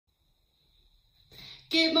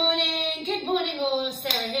Good morning all.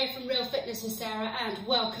 Sarah here from Real Fitness with Sarah and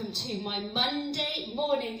welcome to my Monday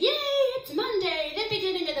morning. Yay, it's Monday, the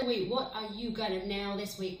beginning of the week. What are you going to nail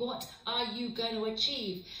this week? What are you going to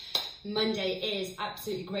achieve? Monday is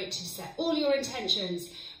absolutely great to set all your intentions.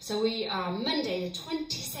 So we are Monday the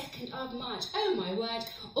 22nd of March. Oh my word,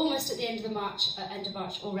 almost at the end of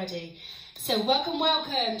March already. So welcome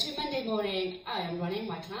to Monday morning. I am running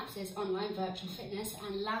my classes, online virtual fitness,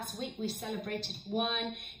 and last week we celebrated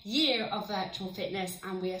 1 year of virtual fitness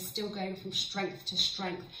and we are still going from strength to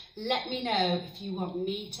strength. Let me know if you want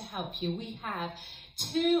me to help you. We have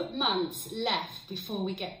 2 months left before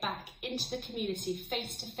we get back into the community,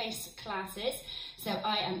 face-to-face classes. So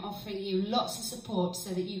I am offering you lots of support so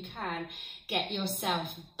that you can get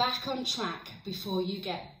yourself back on track before you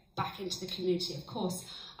get back into the community. Of course,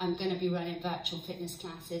 I'm going to be running virtual fitness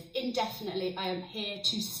classes indefinitely. I am here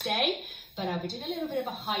to stay, but I'll be doing a little bit of a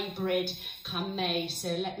hybrid come May. So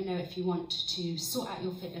let me know if you want to sort out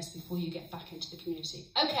your fitness before you get back into the community.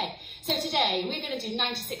 Okay, so today we're going to do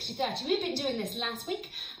 90, 60, 30. We've been doing this last week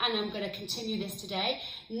and I'm going to continue this today.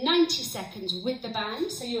 90 seconds with the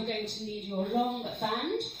band. So you're going to need your long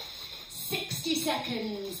band. 60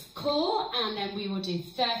 seconds core, and then we will do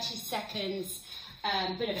 30 seconds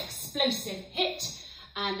bit of explosive HiiT.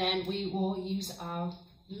 And then we will use our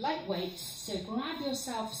light weights. So grab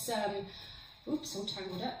yourself some, oops, all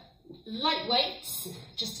tangled up, light weights,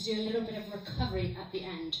 just to do a little bit of recovery at the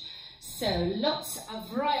end. So lots of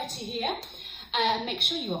variety here. Make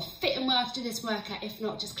sure you are fit and well to do this workout. If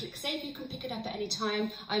not, just click save. You can pick it up at any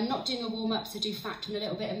time. I'm not doing a warm-up, so do factor in a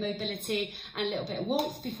little bit of mobility and a little bit of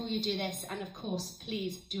warmth before you do this. And of course,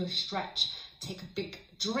 please do a stretch. Take a big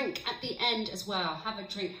drink at the end as well. Have a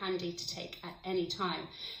drink handy to take at any time.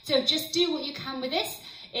 So just do what you can with this.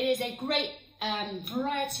 It is a great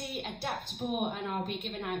variety, adaptable, and I'll be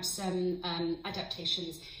giving out some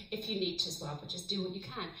adaptations if you need to as well, but just do what you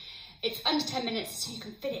can. It's under 10 minutes, so you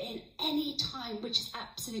can fit it in any time, which is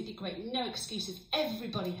absolutely great. No excuses.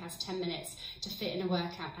 Everybody has 10 minutes to fit in a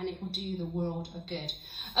workout, and it will do the world of good.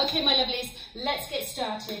 Okay, my lovelies, let's get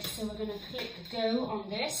started. So we're going to click go on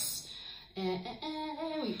this. There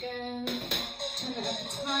we go. Turn it up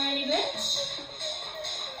a tiny bit.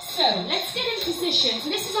 So let's get in position. So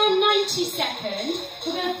this is our 90 second.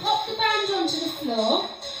 We're going to pop the band onto the floor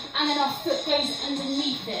and then our foot goes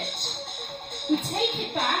underneath it. We take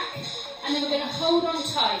it back and then we're going to hold on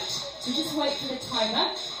tight. So just wait for the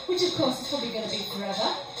timer, which of course is probably going to be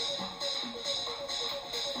forever.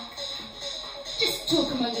 Just talk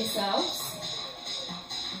among yourselves.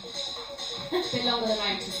 A bit longer than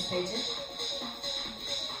I anticipated.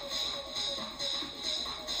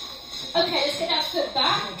 Okay, let's get that foot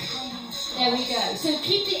back. There we go. So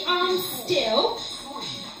keep the arms still,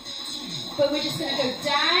 but we're just going to go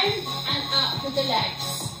down and up with the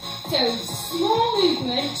legs. So small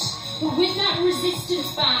movement, but with that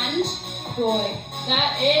resistance band, boy,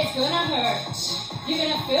 that is going to hurt. You're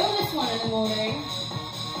going to feel this one in the morning.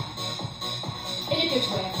 In a good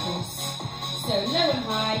way, of course. So low and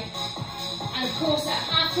high. And of course at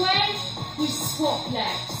halfway, we swap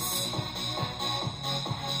legs.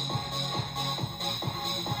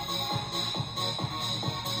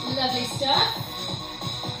 Lovely stuff.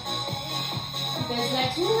 Keep those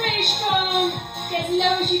legs really strong. Get as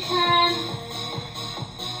low as you can.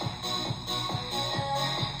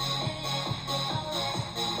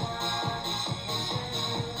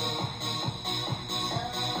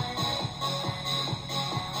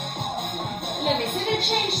 Lovely. So we're going to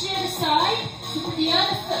change to the other side. So put the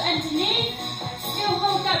other foot underneath. Still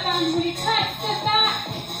hold that band really tight. Foot back.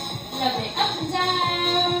 Lovely. Up and down.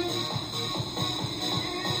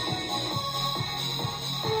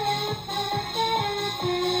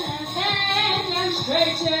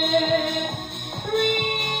 Straighter.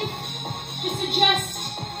 Breathe. Just adjust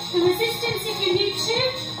the resistance if you need to.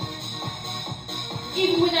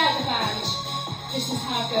 Even without the band. This is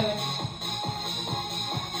how I'm going.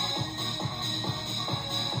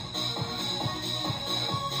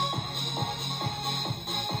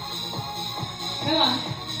 Come on.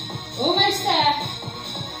 Almost there.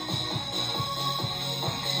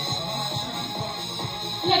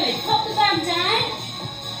 Lovely. Pop the band down.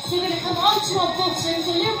 So we're going to come onto our bottoms,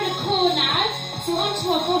 a little bit of core now. So onto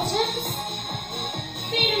our bottoms.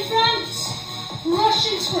 Feet in front. Brush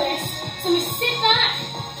and twist. So we sit back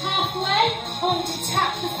halfway on to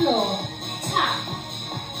tap the floor. Tap.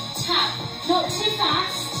 Tap. Not too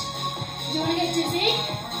fast. Don't want to get dizzy.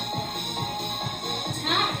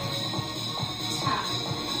 Tap. Tap.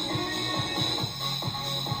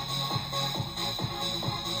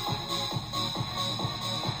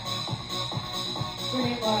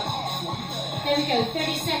 Brilliant work. There we go,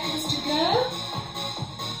 30 seconds to go.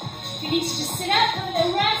 If you need to just sit up, have a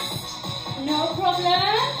little rest, no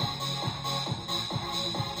problem.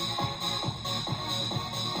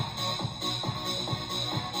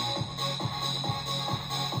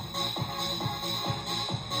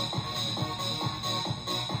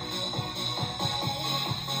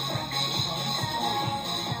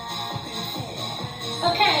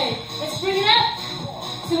 Okay, let's bring it up.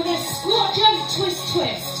 So we're going to squat, jump, twist,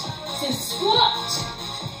 twist. So squat,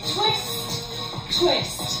 twist,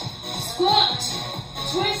 twist. Squat,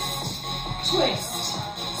 twist, twist.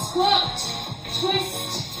 Squat, twist,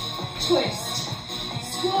 twist.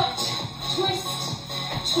 Squat, twist,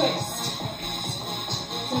 twist.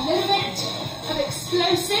 So a little bit of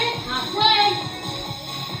explosive, halfway.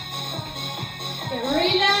 Get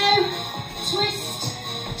really low. Twist,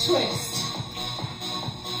 twist.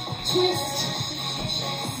 Twist.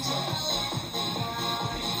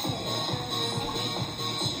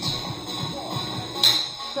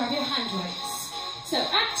 Grab your hand weights. So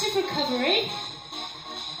active recovery.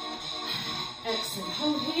 Excellent.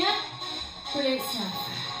 Hold here. Brilliant stuff.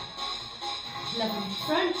 Lovely in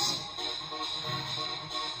front.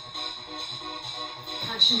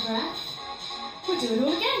 Catch your breath. We'll do it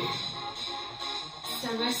all again.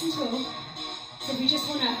 Stand nice and tall. So if you just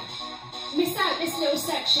want to miss out this little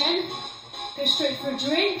section, go straight for a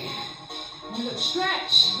drink, a little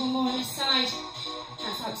stretch, one more on this side,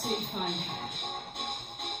 that's absolutely fine.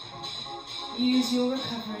 Use your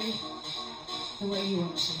recovery the way you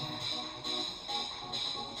want to.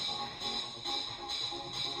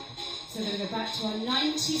 So we're going to go back to our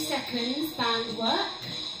 90 seconds band work.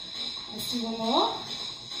 Let's do one more.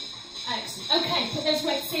 Excellent. Okay, put those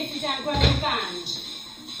weights safely down, grab your band.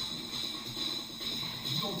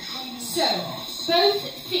 So, both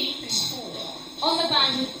feet on the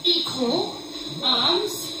band with equal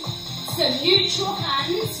arms. So, neutral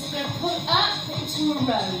hands, we're going to pull up into a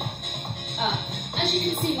row. Up. As you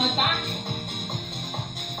can see, my back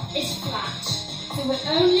is flat. So, we're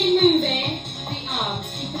only moving the arms,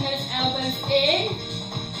 keeping those elbows in.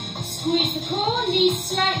 Squeeze the core, knees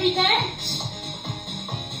slightly bent.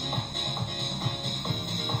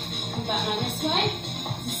 Come back around this way.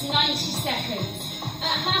 This is 90 seconds.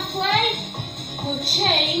 At halfway, we'll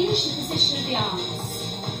change the position of the arms.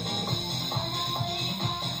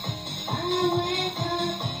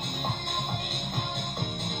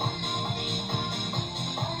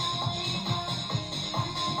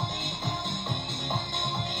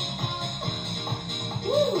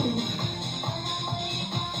 Woo.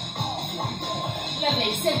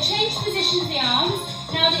 Lovely. So change the position of the arms.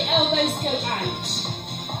 Now the elbows go out.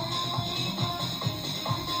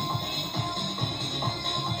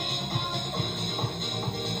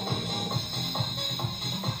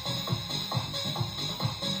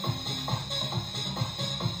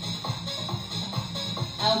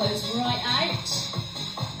 Elbows right out.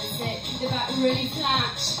 That's it. Keep the back really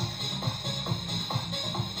flat.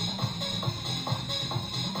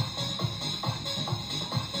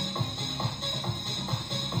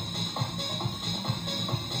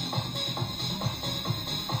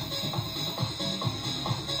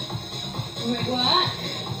 Great work.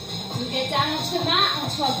 So we get down onto the mat,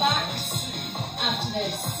 onto our backs after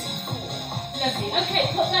this. Lovely. Okay,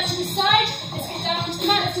 put that to the side. Let's get down onto the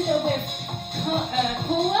mat. Let's do a little bit of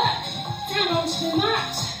core work. Down onto the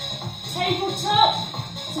mat. Tabletop.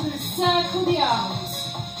 So we're going to circle the arms.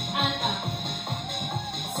 And up.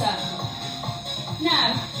 Circle.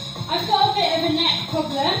 Now, I've got a bit of a neck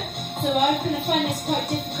problem, so I'm going to find this quite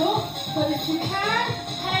difficult. But if you can,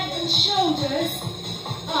 head and shoulders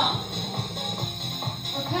up.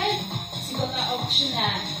 Okay? So you've got that option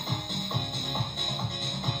there.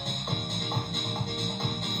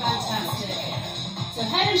 Fantastic. So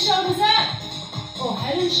head and shoulders up, or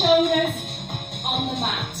head and shoulders on the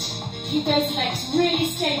mat. Keep those legs really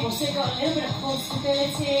stable, so you've got a little bit of core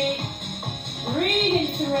stability. Breathing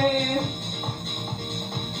through.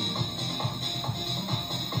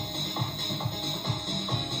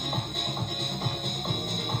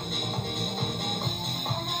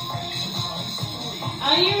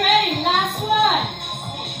 Are you ready? Last one.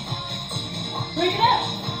 Bring it up.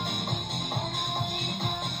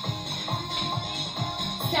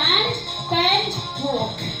 Stand, bend,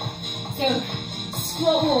 walk. So,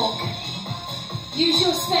 squat walk. Use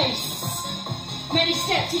your space. Many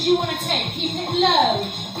steps as you want to take. Keep it low.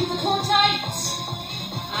 Keep the core tight.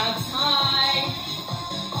 Abs high.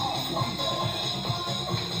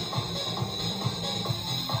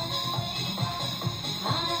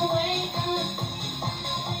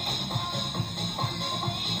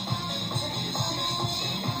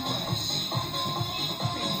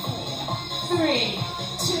 3,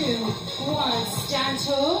 2, 1. Stand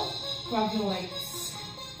tall. Grab your weights.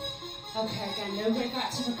 Okay, again, a little bit of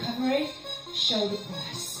active recovery. Shoulder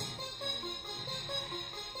press.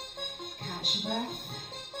 Catch your breath.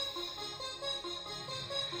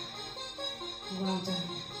 Well done.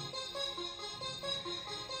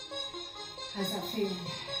 How's that feeling?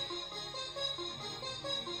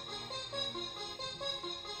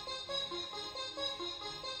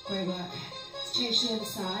 Great work. Let's change to the other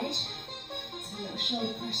side. So little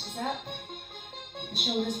shoulder pressures up. Keep the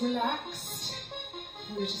shoulders relaxed.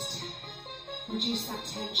 We'll just reduce that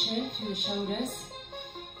tension through the shoulders.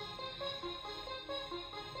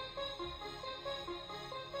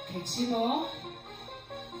 Okay, 2 more.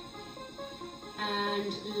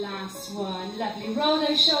 And last one. Lovely. Roll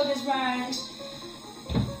those shoulders round.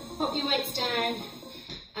 Pop your weights down.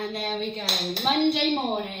 And there we go. Monday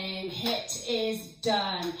morning, HiiT is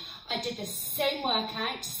done. I did the same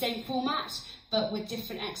workout, same format, but with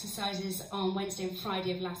different exercises on Wednesday and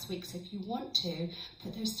Friday of last week. So if you want to,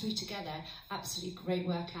 put those 3 together. Absolutely great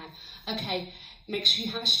workout. Okay, make sure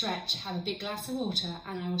you have a stretch, have a big glass of water,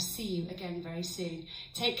 and I will see you again very soon.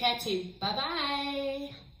 Take care, team.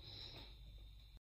 Bye-bye.